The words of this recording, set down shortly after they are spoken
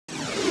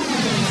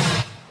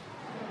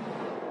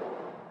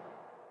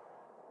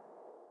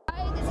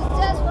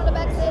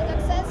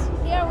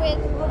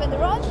Ruben de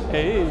Ronde.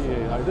 Hey,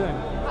 how you doing?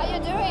 How you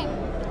doing?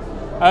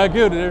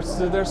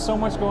 Good. There's so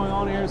much going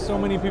on here. So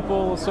many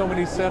people, so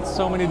many sets,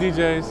 so many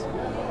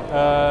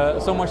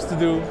DJs, so much to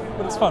do.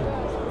 But it's fun.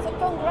 So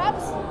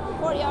congrats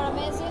for your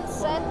amazing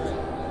set.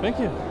 Thank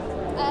you.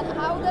 And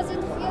how does it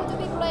feel to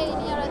be playing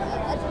here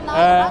at the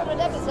 900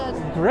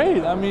 episode?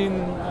 Great. I mean,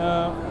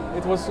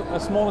 it was a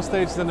smaller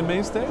stage than the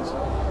main stage,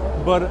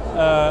 but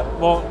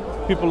well,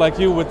 people like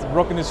you with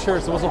rocking his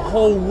shirts. There was a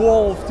whole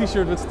wall of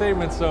T-shirts with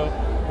statements, so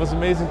it was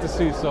amazing to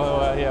see.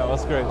 So yeah, it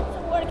was great.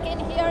 Working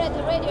here at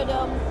the Radio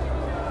Dome.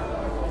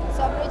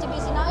 So a pretty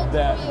busy night.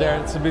 There,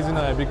 it's a busy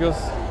night because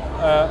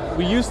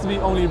we used to be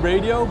only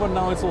radio, but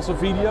now it's also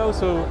video.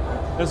 So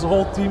there's a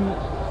whole team,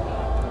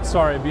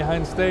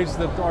 behind stage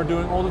that are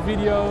doing all the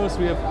videos.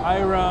 We have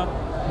Ira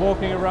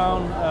walking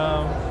around.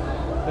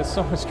 There's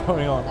so much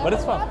going on, but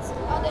it's fun.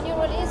 On the new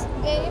release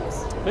games.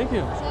 Thank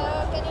you.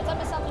 So can you tell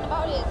me something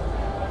about it?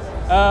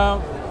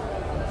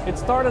 It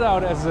started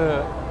out as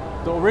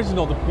the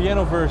original, the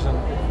piano version,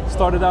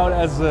 started out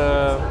as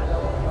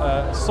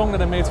a song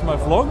that I made for my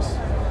vlogs,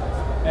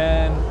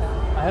 and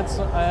I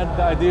had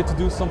the idea to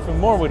do something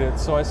more with it,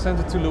 so I sent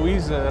it to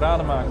Louise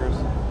Rademakers,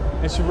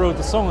 and she wrote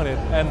the song on it,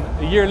 and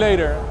a year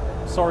later,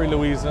 sorry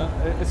Louise,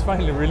 it's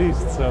finally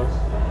released, so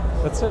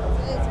that's it.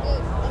 It's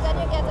good. And then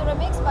you get a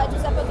remix by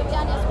Giuseppe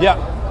Toviani as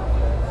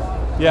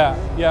well.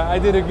 Yeah, I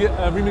did a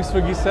remix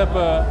for Giuseppe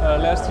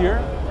last year,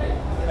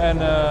 and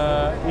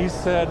he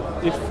said,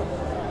 if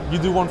you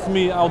do one for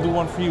me, I'll do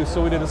one for you,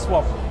 so we did a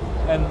swap.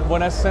 And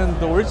when I sent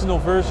the original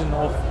version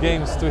of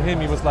Games to him,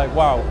 he was like,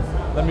 wow,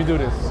 let me do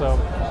this. So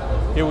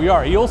here we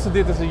are. He also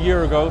did this a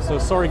year ago, so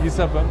sorry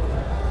Giuseppe,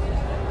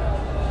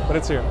 but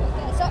it's here.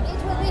 Okay, so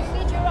it will be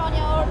featured on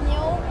your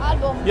new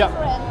album,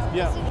 Different.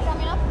 Yeah. Is it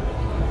coming up?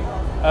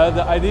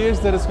 The idea is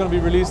that it's going to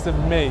be released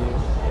in May.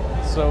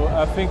 So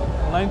I think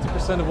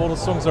 90% of all the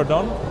songs are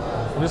done.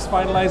 I'm just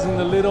finalizing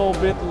the little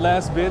bit,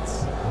 last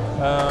bits.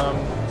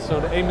 So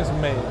the aim is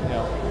May,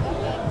 yeah.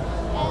 Okay.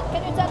 And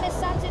can you tell me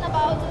something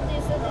about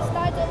this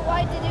title?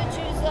 Why did you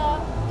choose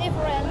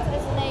Different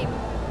as a name?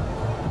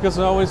 Because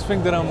I always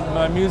think that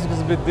my music is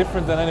a bit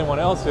different than anyone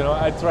else, you know.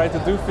 I try to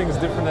do things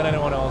different than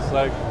anyone else.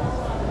 Like,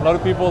 a lot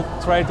of people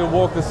try to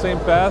walk the same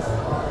path.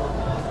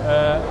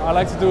 I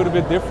like to do it a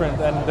bit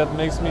different, and that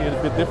makes me a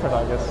bit different,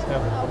 I guess.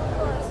 Yeah. Of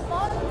course.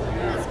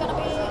 It's going to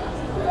be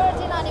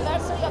 13th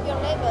anniversary of your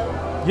label.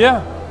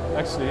 Yeah,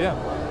 actually, yeah.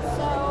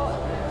 So,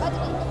 but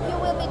you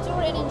will be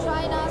touring in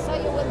China, so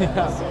you will be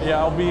busy. Yeah,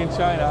 I'll be in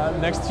China.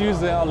 Next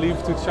Tuesday I'll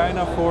leave to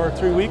China for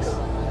 3 weeks,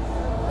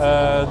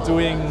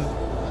 doing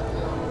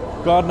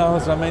God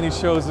knows how many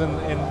shows in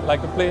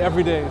like I play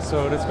every day,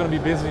 so that's going to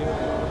be busy.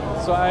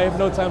 So I have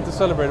no time to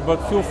celebrate,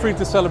 but feel free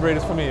to celebrate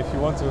it for me if you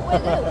want to.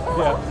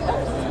 Yeah.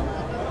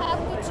 You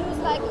have to choose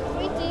like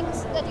 3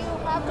 things that you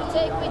have to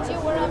take with you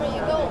wherever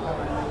you go.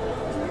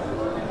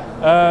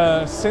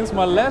 Since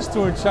my last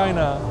tour in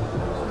China,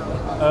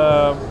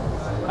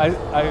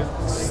 I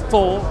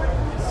stole,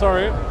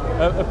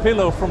 a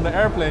pillow from the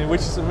airplane,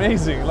 which is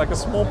amazing, like a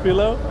small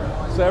pillow.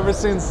 So ever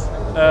since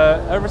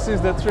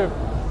that trip,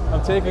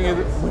 I'm taking it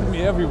with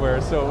me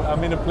everywhere. So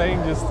I'm in a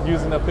plane just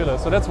using that pillow.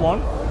 So that's one.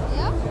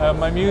 Yeah.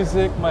 My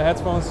music, my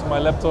headphones, my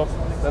laptop,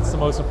 that's the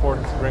most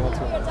important to bring on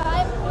tour. Your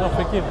time. No,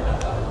 thank you.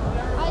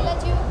 I'll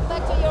let you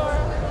back to your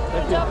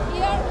job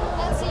here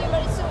and see you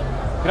very soon.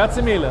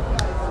 Grazie mille.